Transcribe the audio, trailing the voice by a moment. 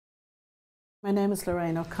My name is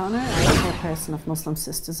Lorraine O'Connor. I'm the chairperson of Muslim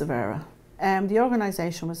Sisters of Eire. The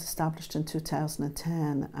organisation was established in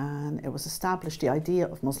 2010, and it was established, the idea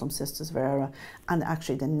of Muslim Sisters of Eire, and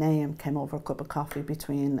actually the name came over a cup of coffee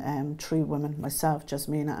between three women, myself,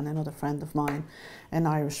 Jasmina, and another friend of mine, an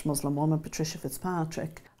Irish Muslim woman, Patricia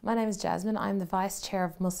Fitzpatrick. My name is Jasmine. I'm the Vice Chair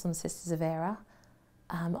of Muslim Sisters of Eire.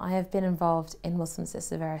 I have been involved in Muslim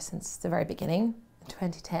Sisters of Eire since the very beginning, in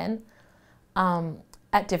 2010,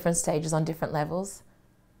 at different stages on different levels.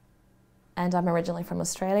 And I'm originally from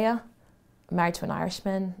Australia, married to an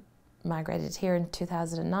Irishman, migrated here in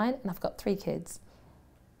 2009, and I've got 3 kids.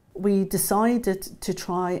 We decided to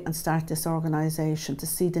try and start this organisation to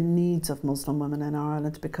see the needs of Muslim women in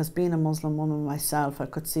Ireland, because being a Muslim woman myself, I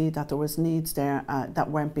could see that there was needs there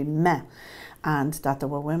that weren't being met, and that there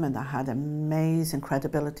were women that had amazing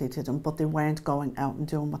credibility to them, but they weren't going out and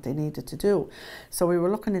doing what they needed to do. So we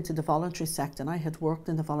were looking into the voluntary sector, and I had worked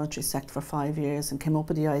in the voluntary sector for 5 years and came up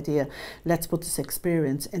with the idea, let's put this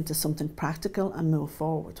experience into something practical and move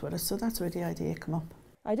forward with it. So that's where the idea came up.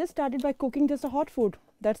 I just started by cooking just a hot food,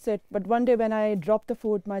 that's it. But one day when I dropped the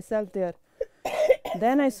food myself there,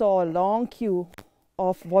 then I saw a long queue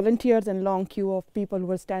of volunteers and long queue of people who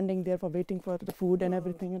were standing there for waiting for the food and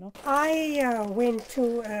everything, you know. I went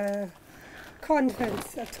to a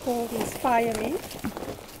conference called Inspire Me,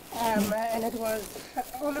 and it was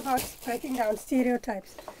all about breaking down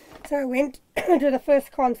stereotypes. So I went to the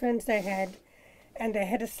first conference they had, and they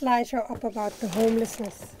had a slideshow up about the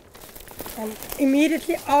homelessness. And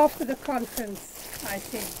immediately after the conference, I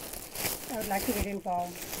said, I would like to get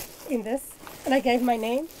involved in this. And I gave my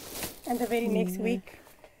name, and the very next week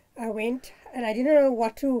I went, and I didn't know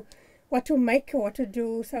what to make or what to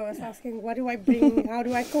do. So I was asking, what do I bring? How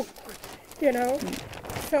do I cook? You know?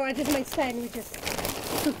 So I just made sandwiches,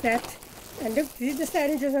 took that, and did the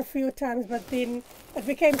sandwiches a few times, but then it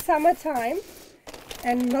became summertime,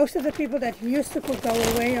 and most of the people that used to cook go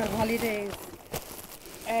away on holidays,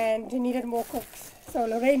 and you needed more cooks. So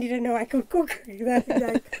Lorraine didn't know I could cook.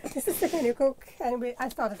 Sister, can you cook? And I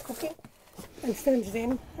started cooking. And since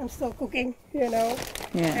then, I'm still cooking, you know.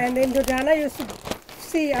 Yeah. And then Dodana used to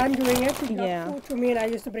see I'm doing it. She brought food to me, and I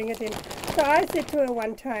used to bring it in. So I said to her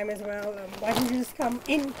one time as well, why don't you just come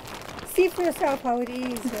in, see for yourself how it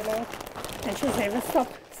is, you know. And she's never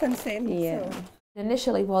stopped since then. Yeah. So. It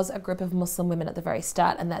initially was a group of Muslim women at the very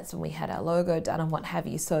start, and that's when we had our logo done and what have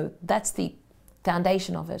you. So that's the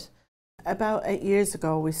foundation of it. About 8 years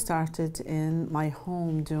ago, we started in my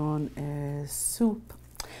home doing a soup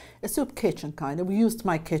kitchen kind of. We used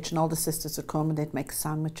my kitchen, all the sisters would come and they'd make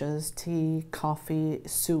sandwiches, tea, coffee,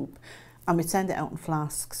 soup, and we'd send it out in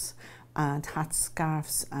flasks and hats,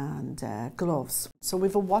 scarves and gloves. So we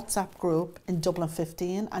have a WhatsApp group in Dublin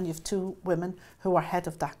 15, and you have 2 women who are head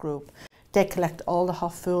of that group. They collect all the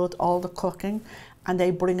hot food, all the cooking, and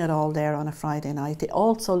they bring it all there on a Friday night. They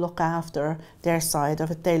also look after their side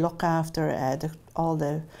of it. They look after all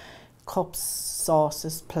the cups,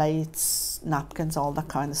 sauces, plates, napkins, all that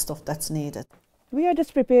kind of stuff that's needed. We are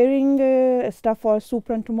just preparing stuff for soup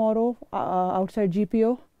run tomorrow outside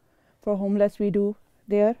GPO for homeless we do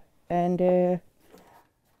there. And the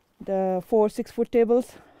 4 6-foot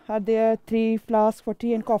tables are there, 3 flasks for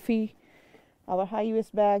tea and coffee, our high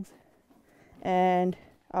waist bags, and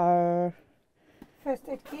our first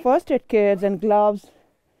aid kits and gloves. Yeah.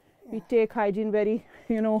 We take hygiene very,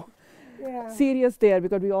 serious there,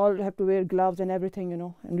 because we all have to wear gloves and everything,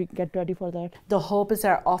 and we get ready for that. The hub is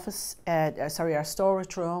our office, our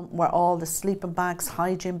storage room, where all the sleeping bags,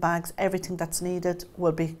 hygiene bags, everything that's needed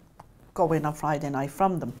will be going on Friday night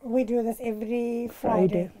from them. We do this every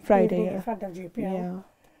Friday in front of GPO. Yeah,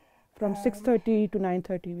 from 6:30 to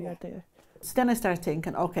 9:30 we are there. So then I started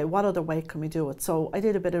thinking, okay, what other way can we do it? So I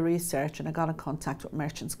did a bit of research and I got in contact with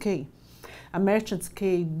Merchants Quay. And Merchants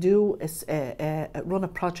Quay run a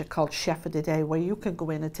project called Chef of the Day, where you can go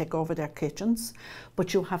in and take over their kitchens,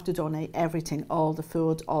 but you have to donate everything, all the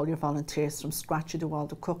food, all your volunteers from scratch. You do all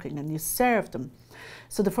the cooking and you serve them.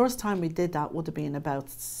 So the first time we did that would have been about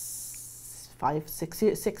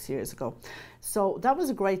 6 years ago. So that was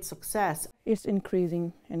a great success. It's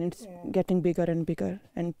increasing and it's getting bigger and bigger,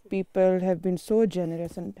 and people have been so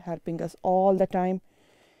generous and helping us all the time.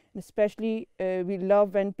 And especially we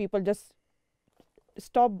love when people just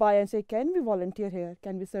stop by and say, can we volunteer here?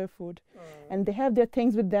 Can we serve food? And they have their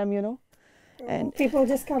things with them, And people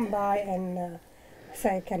just come by and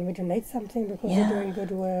say, can we donate something because you're doing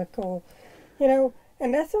good work, or,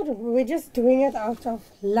 and that's sort of, we're just doing it out of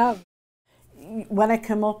love. When I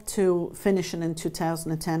came up to finishing in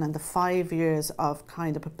 2010, and the 5 years of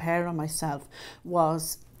kind of preparing myself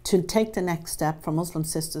was to take the next step for Muslim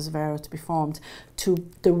Sisters of Eire to be formed, to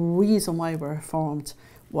the reason why we're formed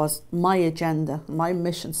was my agenda, my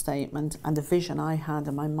mission statement, and the vision I had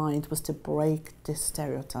in my mind was to break this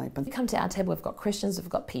stereotype. And we come to our table, we've got Christians, we've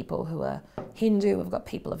got people who are Hindu, we've got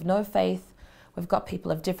people of no faith, we've got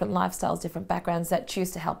people of different lifestyles, different backgrounds that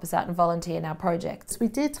choose to help us out and volunteer in our projects. We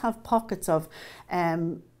did have pockets of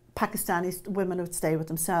Pakistani women would stay with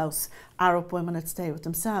themselves, Arab women would stay with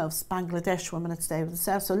themselves, Bangladesh women would stay with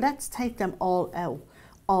themselves. So let's take them all out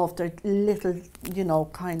of their little, you know,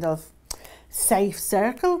 kind of safe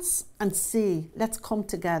circles and see, let's come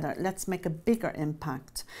together, let's make a bigger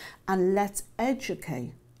impact, and let's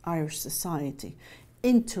educate Irish society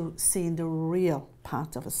into seeing the real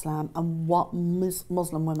path of Islam and what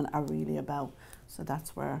Muslim women are really about. So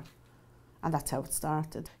that's where, and that's how it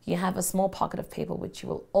started. You have a small pocket of people, which you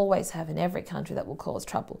will always have in every country, that will cause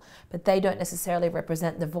trouble, but they don't necessarily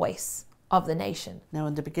represent the voice of the nation. Now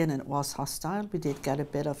in the beginning it was hostile, we did get a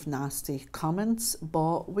bit of nasty comments,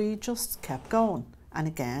 but we just kept going. And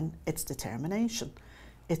again, it's determination.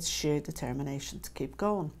 It's sheer determination to keep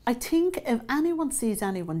going. I think if anyone sees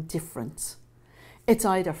anyone different, it's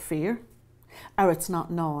either fear or it's not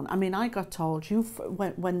known. I mean, I got told,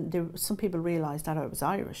 when some people realised that I was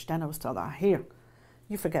Irish, then I was told, here,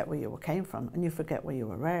 you forget where you came from and you forget where you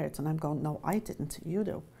were reared. And I'm going, no, I didn't, you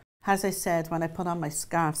do. As I said, when I put on my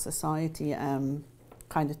scarf, society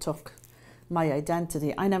kind of took my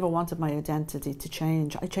identity. I never wanted my identity to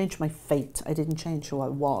change. I changed my fate. I didn't change who I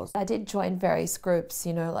was. I did join various groups,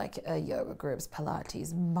 you know, like yoga groups,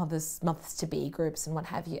 Pilates, mothers-to-be groups and what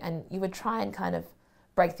have you. And you would try and kind of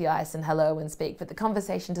break the ice and hello and speak, but the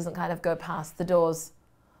conversation doesn't kind of go past the doors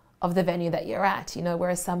of the venue that you're at, you know,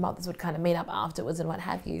 whereas some mothers would kind of meet up afterwards and what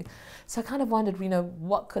have you. So I kind of wondered, you know,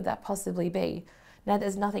 what could that possibly be? Now,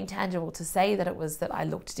 there's nothing tangible to say that it was that I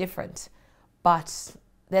looked different, but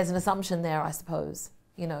there's an assumption there, I suppose.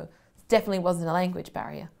 You know, it definitely wasn't a language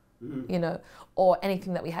barrier, you know, or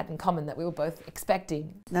anything that we had in common that we were both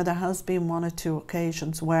expecting. Now, there has been one or two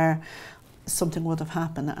occasions where something would have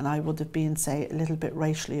happened and I would have been, say, a little bit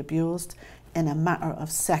racially abused. In a matter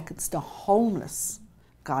of seconds, the homeless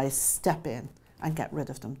guys step in and get rid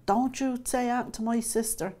of them. Don't you say that to my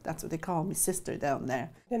sister. That's what they call me, sister down there.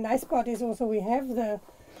 The nice part is also we have the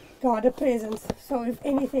Garda presence, so if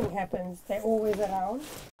anything happens, they're always around.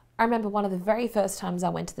 I remember one of the very first times I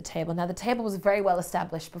went to the table. Now, the table was very well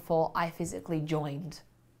established before I physically joined,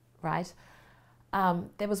 right?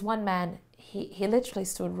 There was one man, he literally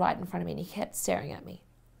stood right in front of me and he kept staring at me.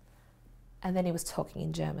 And then he was talking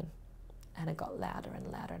in German. And it got louder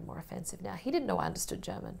and louder and more offensive. Now, he didn't know I understood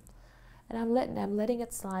German. And I'm letting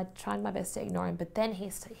it slide, trying my best to ignore him. But then he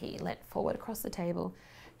leant forward across the table.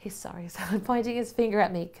 He started pointing his finger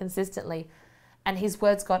at me consistently. And his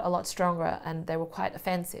words got a lot stronger and they were quite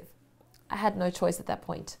offensive. I had no choice at that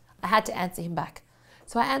point. I had to answer him back.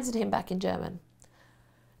 So I answered him back in German.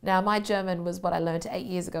 Now, my German was what I learned 8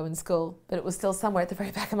 years ago in school, but it was still somewhere at the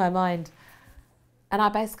very back of my mind. And I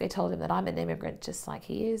basically told him that I'm an immigrant just like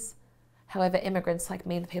he is. However, immigrants like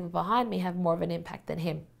me and the people behind me have more of an impact than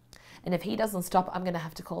him. And if he doesn't stop, I'm going to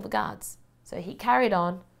have to call the guards. So he carried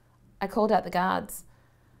on. I called out the guards.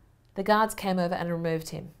 The guards came over and removed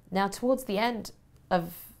him. Now, towards the end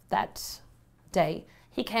of that day,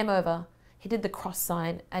 he came over, he did the cross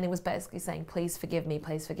sign, and he was basically saying, please forgive me,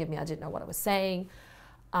 please forgive me. I didn't know what I was saying.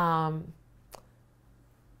 Now,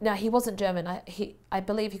 he wasn't German. I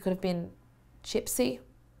believe he could have been gypsy,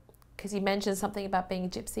 because he mentioned something about being a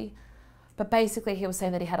gypsy. But basically, he was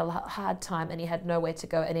saying that he had a hard time and he had nowhere to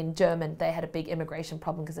go. And in German, they had a big immigration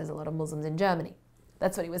problem because there's a lot of Muslims in Germany.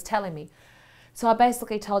 That's what he was telling me. So I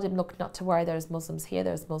basically told him, look, not to worry. There's Muslims here.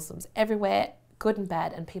 There's Muslims everywhere, good and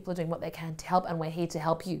bad. And people are doing what they can to help. And we're here to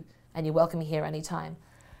help you. And you're welcome here anytime.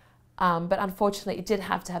 But unfortunately, it did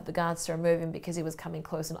have to have the guards to remove him because he was coming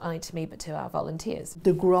close not only to me, but to our volunteers.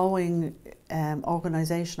 The growing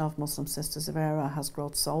organisation of Muslim Sisters of Eire has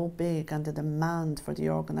grown so big, and the demand for the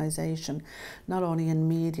organisation, not only in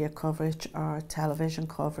media coverage or television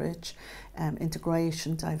coverage,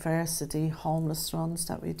 integration, diversity, homeless runs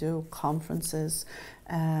that we do, conferences,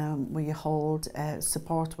 we hold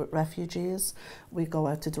support with refugees, we go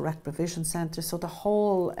out to direct provision centres. So the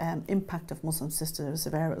whole impact of Muslim Sisters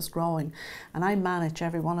of Eire is growing, and I manage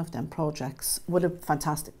every one of them projects with a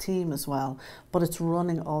fantastic team as well, but it's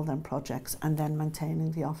running all them projects and then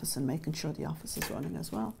maintaining the office and making sure the office is running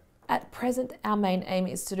as well. At present, our main aim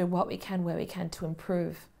is to do what we can where we can to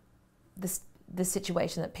improve the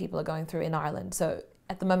situation that people are going through in Ireland. So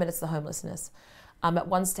at the moment it's the homelessness. At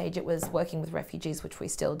one stage it was working with refugees, which we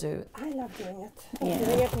still do. I love doing it. I'm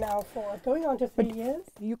doing it now for going on to 3 years.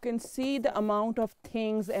 You can see the amount of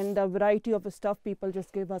things and the variety of the stuff people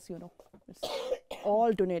just give us, you know. It's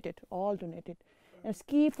all donated, all donated. And it's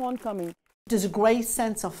keep on coming. There's a great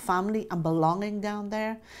sense of family and belonging down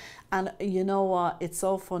there. And you know what, it's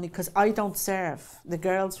so funny because I don't serve. The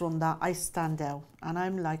girls run that, I stand out. And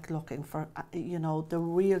I'm like looking for, you know, the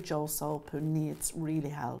real Joe Soap who needs really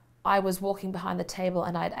help. I was walking behind the table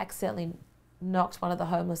and I'd accidentally knocked one of the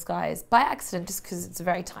homeless guys by accident, just because it's a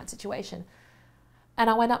very tight situation. And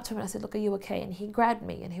I went up to him and I said, look, are you okay? And he grabbed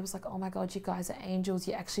me and he was like, oh my God, you guys are angels.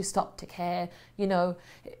 You actually stopped to care. You know,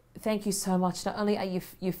 thank you so much. Not only are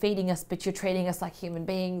you feeding us, but you're treating us like human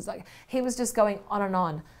beings. Like, he was just going on and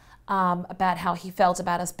on about how he felt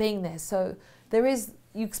about us being there. So there is,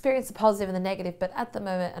 you experience the positive and the negative, but at the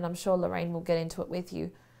moment, and I'm sure Lorraine will get into it with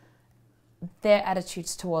you, their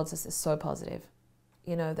attitudes towards us is so positive.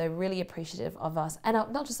 You know, they're really appreciative of us. And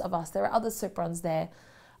not just of us, there are other soup runs there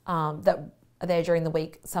that are there during the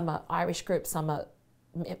week. Some are Irish groups, some are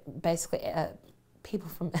basically people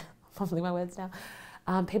from, I'm losing my words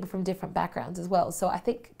now, people from different backgrounds as well. So I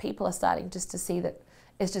think people are starting just to see that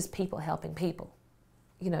it's just people helping people,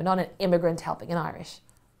 you know, not an immigrant helping an Irish,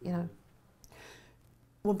 you know.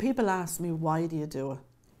 When people ask me, why do you do it?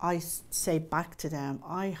 I say back to them,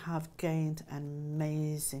 I have gained an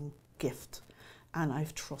amazing gift and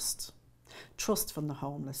I've trust from the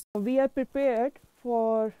homeless. We are prepared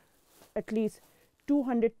for at least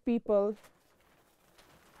 200 people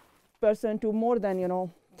person to more than, you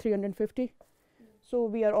know, 350. So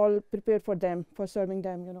we are all prepared for them, for serving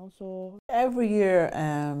them, you know. So every year,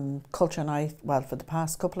 Culture Night, well, for the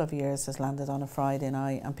past couple of years, has landed on a Friday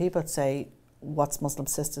night, and people say, what's Muslim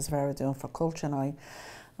Sisters of Eire doing for Culture Night?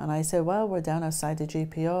 And I say, well, we're down outside the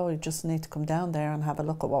GPO. You just need to come down there and have a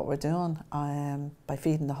look at what we're doing by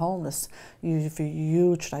feeding the homeless. You have a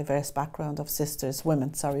huge diverse background of sisters,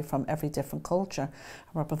 women, sorry, from every different culture.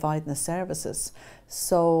 And we're providing the services.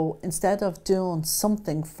 So instead of doing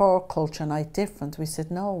something for Culture Night different, we said,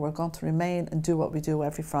 no, we're going to remain and do what we do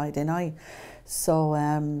every Friday night. So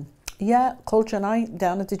yeah, Culture Night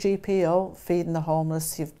down at the GPO, feeding the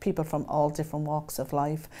homeless. You have people from all different walks of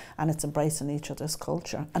life, and it's embracing each other's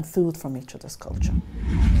culture and food from each other's culture.